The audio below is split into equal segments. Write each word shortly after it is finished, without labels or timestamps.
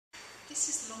This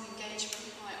is The Long Engagement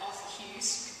by Arthur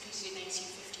Hughes, completed in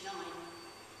 1859.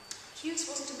 Hughes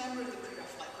wasn't a member of the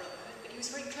Pre-Raphaelite Brotherhood, but he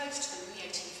was very close to them in the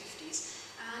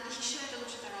 1850s, and he shared a lot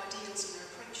of their ideals and their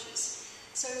approaches.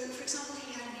 So, for example,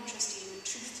 he had an interest in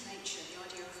truth to nature, the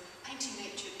idea of painting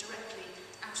nature directly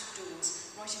out of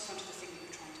doors, right in front of the thing that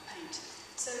you're trying to paint.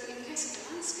 So, in the case of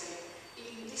the landscape,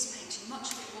 in this painting,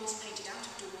 much of it was painted out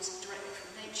of doors directly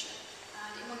from nature.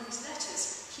 And in one of his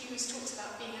letters, Hughes talks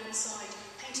about being outside,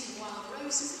 painting the wild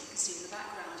roses that you can see in the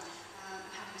background, and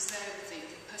how he was there with the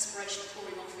perspiration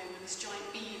pouring off him, and this giant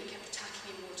bee that kept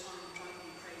attacking him all the time and driving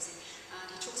him crazy.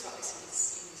 And he talks about this in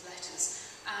his letters.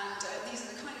 And these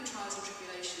are the kind of trials and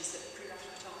tribulations that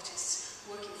Pre-Raphaelite artists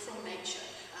working from nature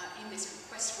in this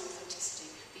quest for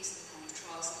authenticity, these are the kind of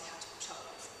trials that they had to put up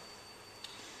with.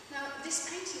 Now, this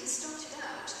painting started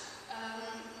out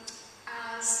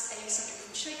as a subject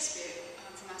from Shakespeare,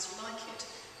 from As You Like It.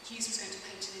 Hughes was going to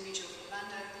paint an image of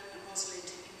Orlando and Rosalind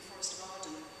in the Forest of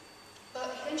Arden.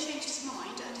 But he then changed his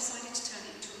mind and decided to turn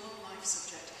it into a modern life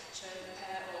subject, showing a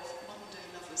pair of modern-day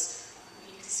lovers,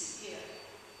 who you can see here.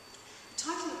 The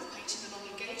title of the painting, The Long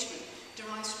Engagement,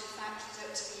 derives from the fact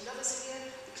that the lovers here,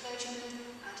 the clergyman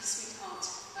and his sweetheart,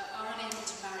 are unable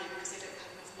to marry because they don't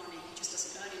have enough money. He just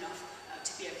doesn't earn enough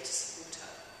to be able to support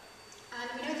her. And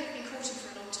we know they've been courting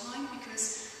for a long time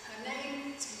because her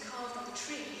name has been carved on the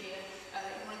tree here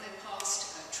in one of their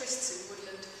past trysts in the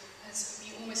woodland, has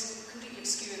been almost completely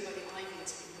obscured by the ivy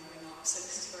that's been growing up. So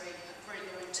this is very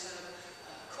long-term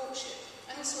courtship.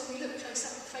 And also when we look close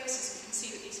up at the faces, we can see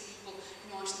that these are people who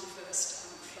aren't in the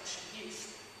first flush of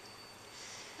youth.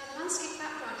 Now the landscape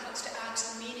background helps to add to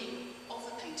the meaning of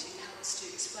the painting, helps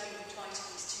to explain the plight of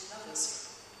these two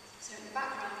lovers. So in the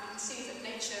background you can see that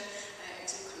nature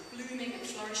is all kind of blooming and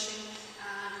flourishing,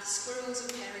 and the squirrels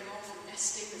are pairing off and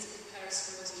nesting. There's a pair of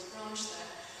squirrels on the branch there.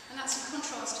 And that's in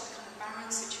contrast to the kind of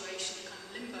barren situation, the kind of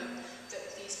limbo that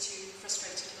these two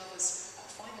frustrated lovers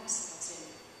find themselves in.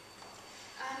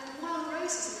 And the wild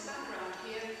roses in the background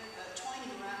here, twining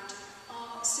around,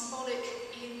 are symbolic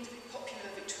in the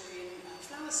popular Victorian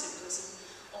flower symbolism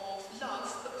of love,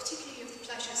 but particularly of the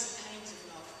pleasures and pains of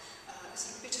love,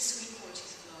 sort of bittersweet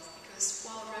qualities of love, because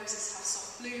wild roses have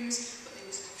soft blooms, but they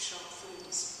also have sharp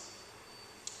thorns.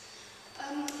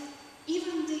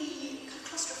 Even the kind of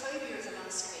claustrophobia of the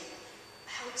landscape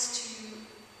helps to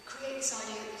create this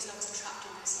idea that these lovers are trapped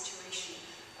in their situation.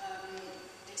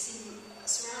 They seem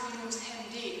surrounded, almost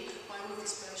hemmed in by all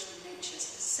this version of nature,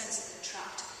 so there's a sense that they're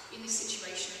trapped in this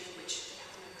situation over which they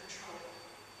have no control.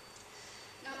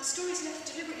 Now, the story is left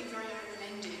deliberately very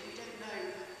open-ended. We don't know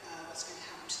what's going to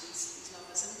happen to these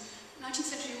lovers, and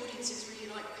 19th century audiences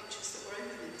really like pictures that were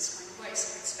open in this kind of way,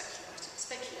 so we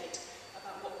speculate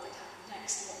about what might happen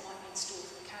next and what might be in store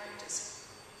for the characters.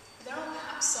 There are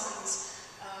perhaps signs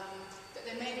that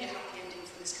there may be a happy ending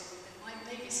for this couple. There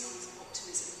may be signs of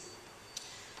optimism.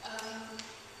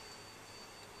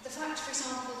 The fact, for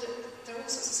example, that there are all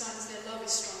sorts of signs their love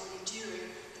is strong and enduring.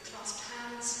 The clasped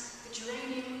hands, the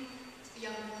geranium the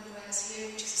young woman wears here,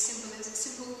 which is a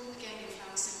symbol again in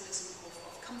flower symbolism of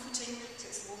comforting, so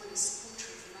it's the woman as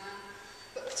supporter of the man.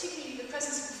 But particularly the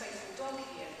presence of the faithful dog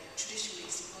here, traditionally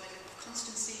symbolic of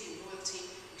constancy and loyalty,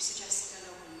 which suggests that their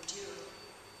love will endure.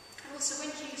 And also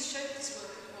when Hughes showed this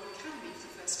work at the Royal Academy for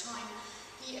the first time,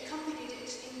 he accompanied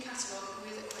it in the catalogue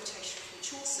with a quotation from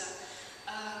Chaucer,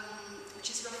 which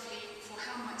is roughly, "For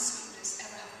how might